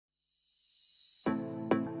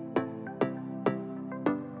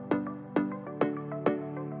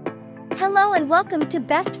Hello and welcome to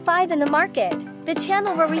Best 5 in the Market, the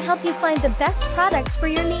channel where we help you find the best products for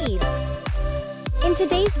your needs. In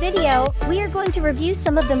today's video, we are going to review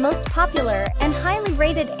some of the most popular and highly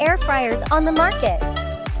rated air fryers on the market.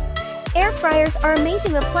 Air fryers are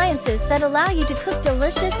amazing appliances that allow you to cook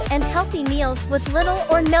delicious and healthy meals with little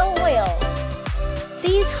or no oil.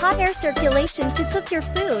 They use hot air circulation to cook your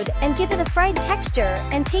food and give it a fried texture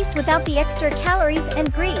and taste without the extra calories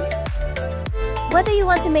and grease. Whether you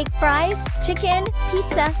want to make fries, chicken,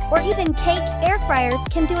 pizza, or even cake, air fryers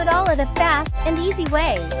can do it all in a fast and easy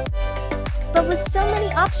way. But with so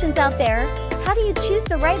many options out there, how do you choose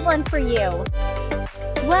the right one for you?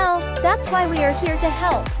 Well, that's why we are here to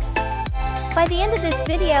help. By the end of this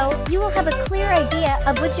video, you will have a clear idea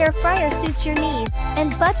of which air fryer suits your needs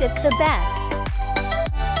and budget the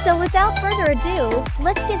best. So without further ado,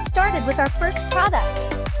 let's get started with our first product.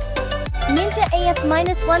 Ninja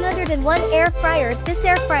AF-101 Air Fryer. This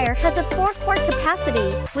air fryer has a 4-quart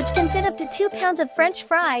capacity, which can fit up to 2 pounds of French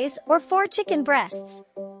fries or 4 chicken breasts.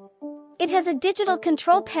 It has a digital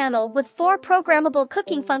control panel with 4 programmable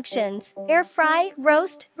cooking functions: air fry,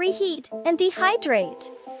 roast, reheat, and dehydrate.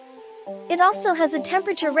 It also has a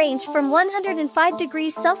temperature range from 105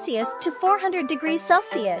 degrees Celsius to 400 degrees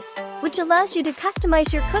Celsius, which allows you to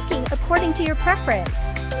customize your cooking according to your preference.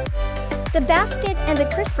 The basket and the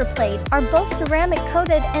crisper plate are both ceramic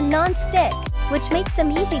coated and non-stick, which makes them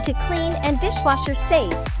easy to clean and dishwasher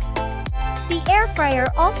safe. The air fryer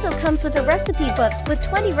also comes with a recipe book with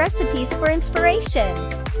 20 recipes for inspiration.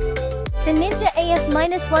 The Ninja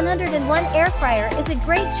AF-101 Air Fryer is a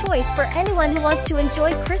great choice for anyone who wants to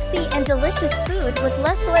enjoy crispy and delicious food with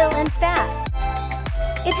less oil and fat.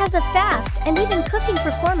 It has a fast and even cooking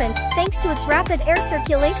performance thanks to its rapid air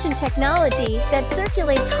circulation technology that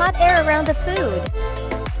circulates hot air around the food.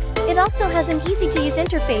 It also has an easy-to-use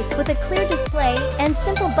interface with a clear display and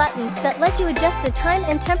simple buttons that let you adjust the time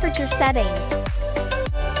and temperature settings.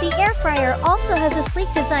 The air fryer also has a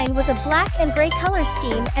sleek design with a black and gray color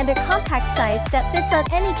scheme and a compact size that fits on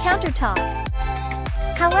any countertop.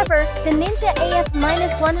 However, the Ninja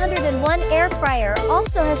AF-101 Air Fryer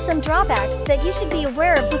also has some drawbacks that you should be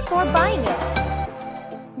aware of before buying it.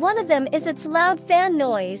 One of them is its loud fan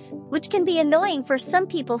noise, which can be annoying for some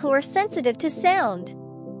people who are sensitive to sound.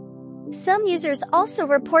 Some users also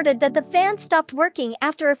reported that the fan stopped working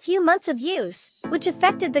after a few months of use, which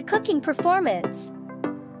affected the cooking performance.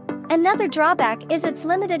 Another drawback is its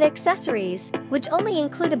limited accessories, which only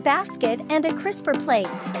include a basket and a crisper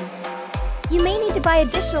plate. You may need to buy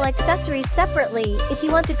additional accessories separately if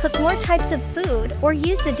you want to cook more types of food or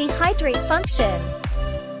use the dehydrate function.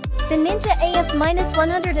 The Ninja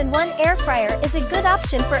AF-101 Air Fryer is a good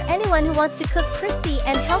option for anyone who wants to cook crispy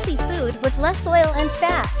and healthy food with less oil and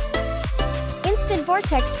fat. Instant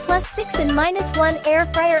Vortex Plus 6in-1 Air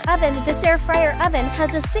Fryer Oven. This air fryer oven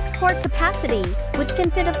has a 6-quart capacity, which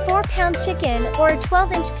can fit a 4-pound chicken or a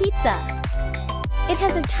 12-inch pizza. It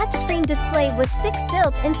has a touchscreen display with 6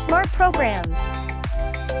 built-in smart programs: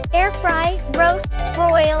 air fry, roast,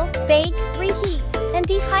 broil, bake, reheat, and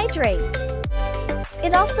dehydrate.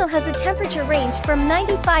 It also has a temperature range from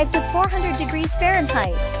 95 to 400 degrees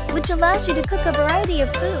Fahrenheit, which allows you to cook a variety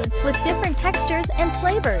of foods with different textures and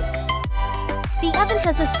flavors. The oven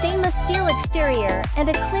has a stainless steel exterior and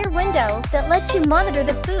a clear window that lets you monitor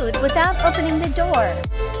the food without opening the door.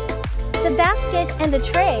 The basket and the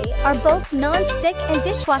tray are both non-stick and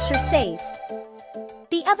dishwasher safe.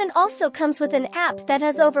 The oven also comes with an app that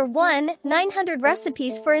has over 900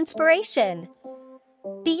 recipes for inspiration.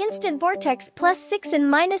 The Instant Vortex Plus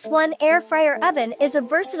 6in-1 Air Fryer Oven is a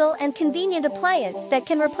versatile and convenient appliance that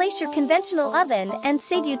can replace your conventional oven and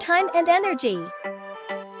save you time and energy.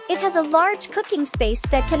 It has a large cooking space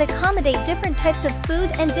that can accommodate different types of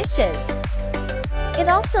food and dishes. It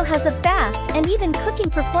also has a fast and even cooking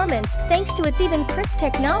performance thanks to its even crisp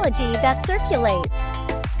technology that circulates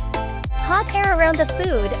hot air around the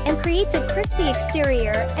food and creates a crispy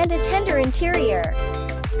exterior and a tender interior.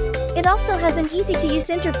 It also has an easy-to-use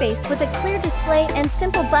interface with a clear display and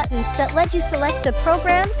simple buttons that let you select the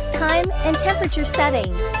program, time, and temperature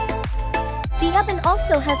settings. The oven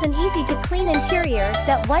also has an easy-to-clean interior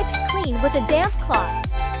that wipes clean with a damp cloth.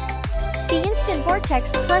 The Instant Vortex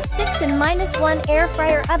Plus 6in-1 Air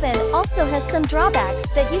Fryer Oven also has some drawbacks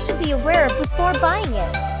that you should be aware of before buying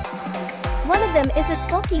it. One of them is its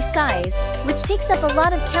bulky size, which takes up a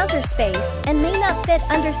lot of counter space and may not fit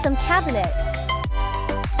under some cabinets.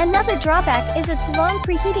 Another drawback is its long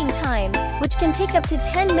preheating time, which can take up to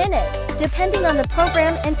 10 minutes, depending on the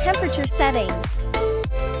program and temperature settings.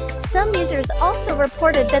 Some users also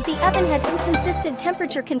reported that the oven had inconsistent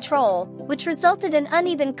temperature control, which resulted in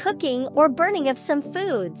uneven cooking or burning of some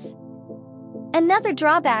foods. Another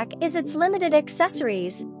drawback is its limited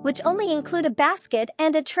accessories, which only include a basket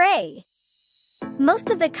and a tray. Most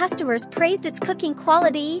of the customers praised its cooking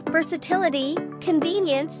quality, versatility,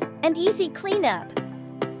 convenience, and easy cleanup.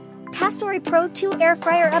 Pastori Pro 2 Air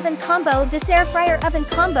Fryer Oven Combo. This air fryer oven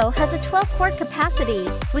combo has a 12-quart capacity,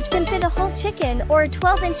 which can fit a whole chicken or a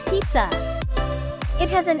 12-inch pizza. It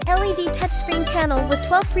has an LED touchscreen panel with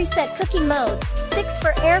 12 preset cooking modes, 6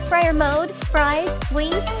 for air fryer mode, fries,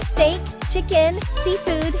 wings, steak, chicken,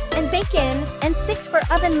 seafood, and bacon, and 6 for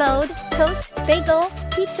oven mode, toast, bagel,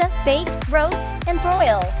 pizza, bake, roast, and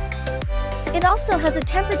broil. It also has a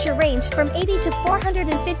temperature range from 80 to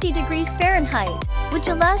 450 degrees Fahrenheit, which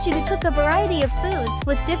allows you to cook a variety of foods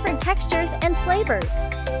with different textures and flavors.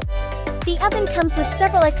 The oven comes with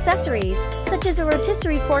several accessories, such as a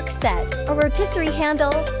rotisserie fork set, a rotisserie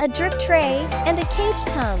handle, a drip tray, and a cage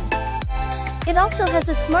tongue. It also has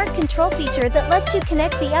a smart control feature that lets you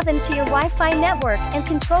connect the oven to your Wi-Fi network and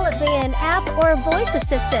control it via an app or a voice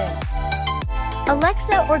assistant.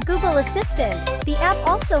 Alexa or Google Assistant. The app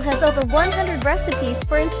also has over 100 recipes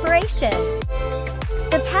for inspiration.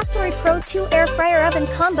 The Pastori Pro 2 Air Fryer Oven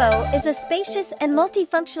Combo is a spacious and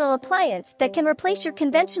multifunctional appliance that can replace your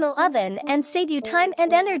conventional oven and save you time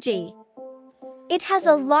and energy. It has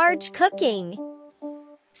a large cooking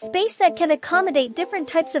space that can accommodate different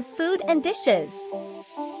types of food and dishes.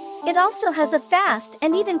 It also has a fast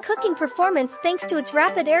and even cooking performance thanks to its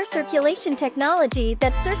rapid air circulation technology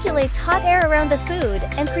that circulates hot air around the food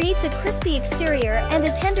and creates a crispy exterior and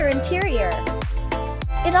a tender interior.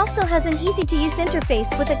 It also has an easy-to-use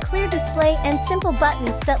interface with a clear display and simple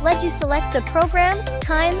buttons that let you select the program,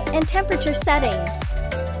 time, and temperature settings.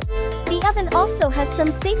 The oven also has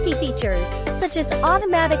some safety features, such as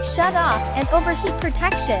automatic shut-off and overheat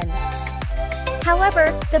protection. However,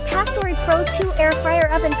 the Pastori Pro 2 Air Fryer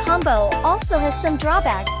Oven Combo also has some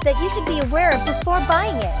drawbacks that you should be aware of before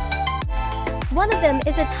buying it. One of them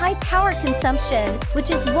is its high power consumption,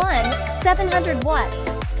 which is 700 watts.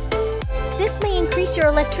 This may increase your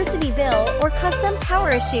electricity bill or cause some power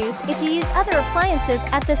issues if you use other appliances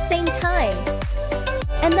at the same time.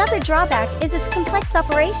 Another drawback is its complex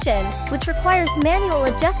operation, which requires manual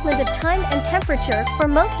adjustment of time and temperature for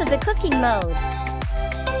most of the cooking modes.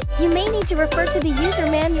 You may need to refer to the user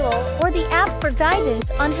manual or the app for guidance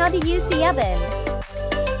on how to use the oven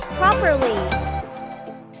properly.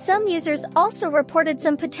 Some users also reported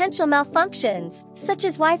some potential malfunctions, such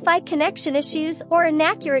as Wi-Fi connection issues or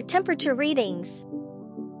inaccurate temperature readings.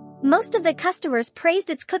 Most of the customers praised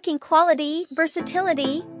its cooking quality,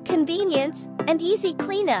 versatility, convenience, and easy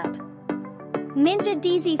cleanup. Ninja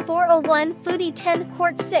DZ401 Foodie 10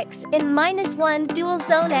 Quart 6 in -1 Dual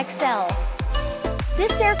Zone XL.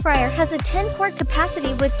 This air fryer has a 10-quart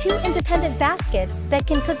capacity with 2 independent baskets that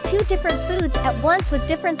can cook 2 different foods at once with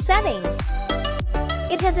different settings.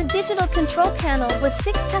 It has a digital control panel with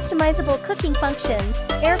 6 customizable cooking functions: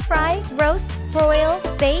 air fry, roast, broil,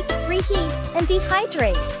 bake, reheat, and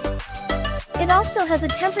dehydrate. It also has a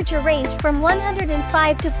temperature range from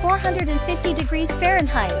 105 to 450 degrees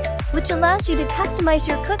Fahrenheit, which allows you to customize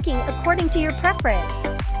your cooking according to your preference.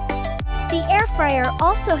 The air fryer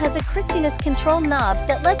also has a crispiness control knob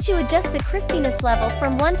that lets you adjust the crispiness level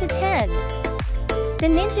from 1 to 10. The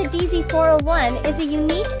Ninja DZ401 is a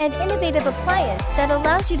unique and innovative appliance that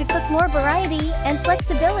allows you to cook more variety and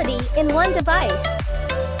flexibility in one device.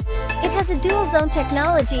 It has a dual-zone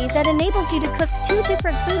technology that enables you to cook 2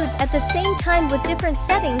 different foods at the same time with different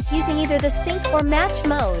settings using either the sync or match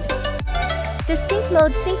mode. The sync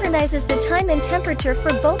mode synchronizes the time and temperature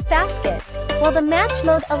for both baskets, while the match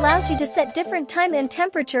mode allows you to set different time and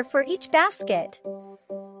temperature for each basket.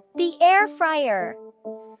 The air fryer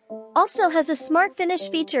also has a smart finish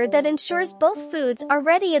feature that ensures both foods are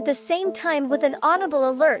ready at the same time with an audible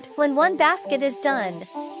alert when one basket is done.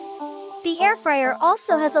 The air fryer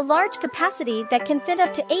also has a large capacity that can fit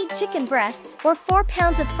up to 8 chicken breasts or 4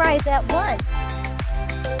 pounds of fries at once.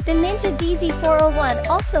 The Ninja DZ401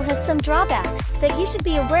 also has some drawbacks that you should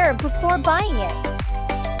be aware of before buying it.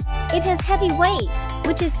 It has heavy weight,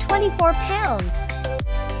 which is 24 pounds.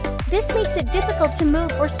 This makes it difficult to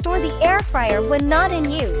move or store the air fryer when not in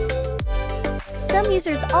use. Some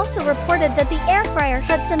users also reported that the air fryer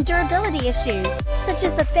had some durability issues, such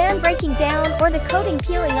as the fan breaking down or the coating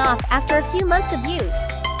peeling off after a few months of use.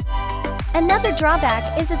 Another drawback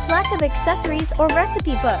is its lack of accessories or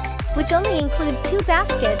recipe book, which only include 2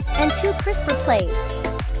 baskets and 2 crisper plates.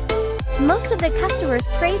 Most of the customers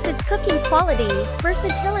praised its cooking quality,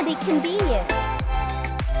 versatility, convenience,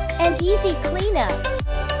 and easy cleanup.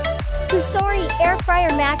 Pastori Air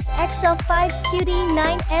Fryer Max XL5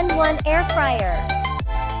 QD9N1 Air Fryer.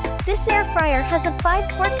 This air fryer has a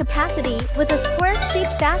 5-quart capacity with a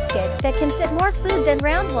square-shaped basket that can fit more food than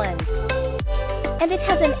round ones. And it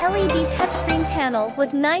has an LED touchscreen panel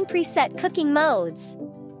with 9 preset cooking modes: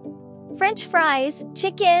 French fries,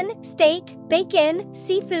 chicken, steak, bacon,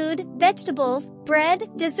 seafood, vegetables, bread,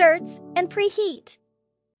 desserts, and preheat.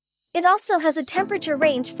 It also has a temperature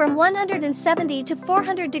range from 170 to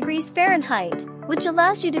 400 degrees Fahrenheit, which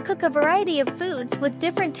allows you to cook a variety of foods with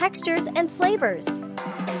different textures and flavors.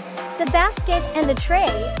 The basket and the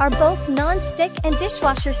tray are both non-stick and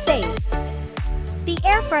dishwasher safe. The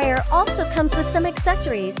air fryer also comes with some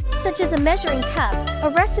accessories, such as a measuring cup, a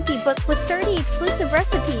recipe book with 30 exclusive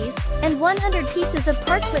recipes, and 100 pieces of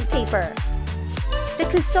parchment paper. The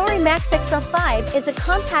Kusori Max XL5 is a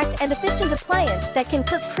compact and efficient appliance that can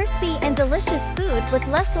cook crispy and delicious food with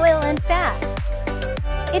less oil and fat.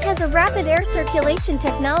 It has a rapid air circulation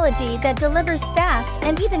technology that delivers fast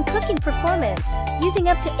and even cooking performance, using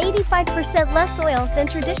up to 85% less oil than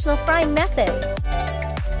traditional frying methods.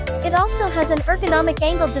 It also has an ergonomic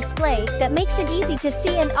angle display that makes it easy to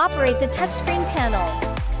see and operate the touchscreen panel.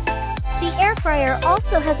 The air fryer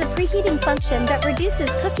also has a preheating function that reduces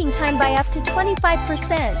cooking time by up to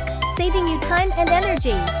 25%, saving you time and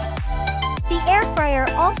energy. The air fryer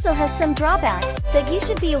also has some drawbacks that you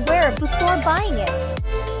should be aware of before buying it.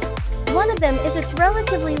 One of them is its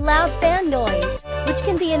relatively loud fan noise, which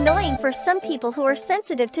can be annoying for some people who are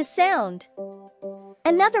sensitive to sound.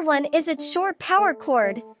 Another one is its short power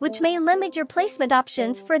cord, which may limit your placement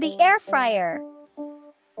options for the air fryer.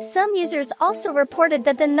 Some users also reported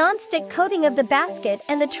that the non-stick coating of the basket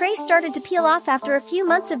and the tray started to peel off after a few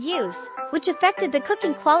months of use, which affected the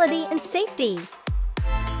cooking quality and safety.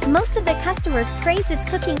 Most of the customers praised its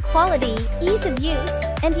cooking quality, ease of use,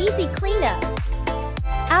 and easy cleanup.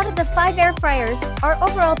 Out of the 5 air fryers, our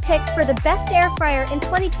overall pick for the best air fryer in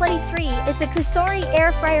 2023 is the Kusori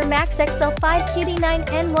Air Fryer Max XL5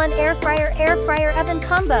 QD9N1 Air Fryer Oven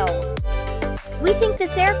Combo. We think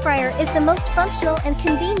this air fryer is the most functional and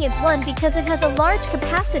convenient one because it has a large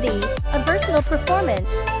capacity, a versatile performance,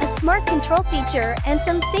 a smart control feature, and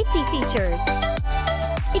some safety features.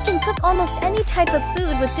 It can cook almost any type of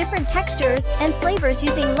food with different textures and flavors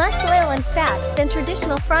using less oil and fat than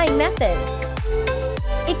traditional frying methods.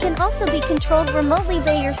 It can also be controlled remotely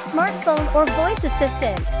by your smartphone or voice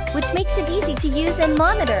assistant, which makes it easy to use and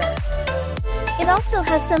monitor. It also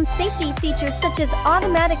has some safety features such as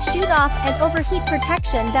automatic shoot-off and overheat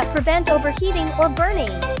protection that prevent overheating or burning.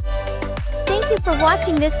 Thank you for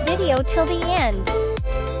watching this video till the end.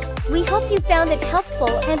 We hope you found it helpful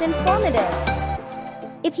and informative.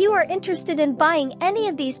 If you are interested in buying any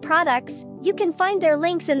of these products, you can find their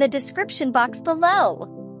links in the description box below.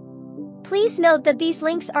 Please note that these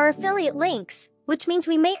links are affiliate links, which means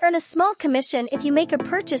we may earn a small commission if you make a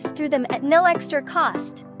purchase through them at no extra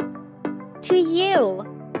cost to you.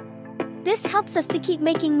 This helps us to keep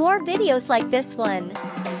making more videos like this one.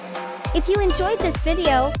 If you enjoyed this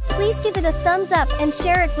video, please give it a thumbs up and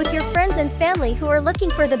share it with your friends and family who are looking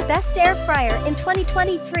for the best air fryer in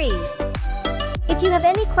 2023. If you have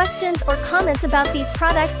any questions or comments about these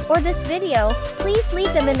products or this video, please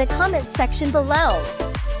leave them in the comments section below.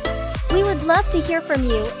 We would love to hear from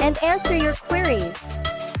you and answer your queries.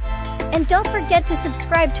 And don't forget to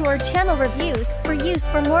subscribe to our channel reviews for use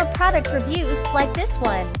for more product reviews like this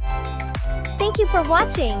one. Thank you for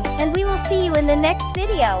watching, and we will see you in the next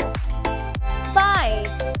video. Bye!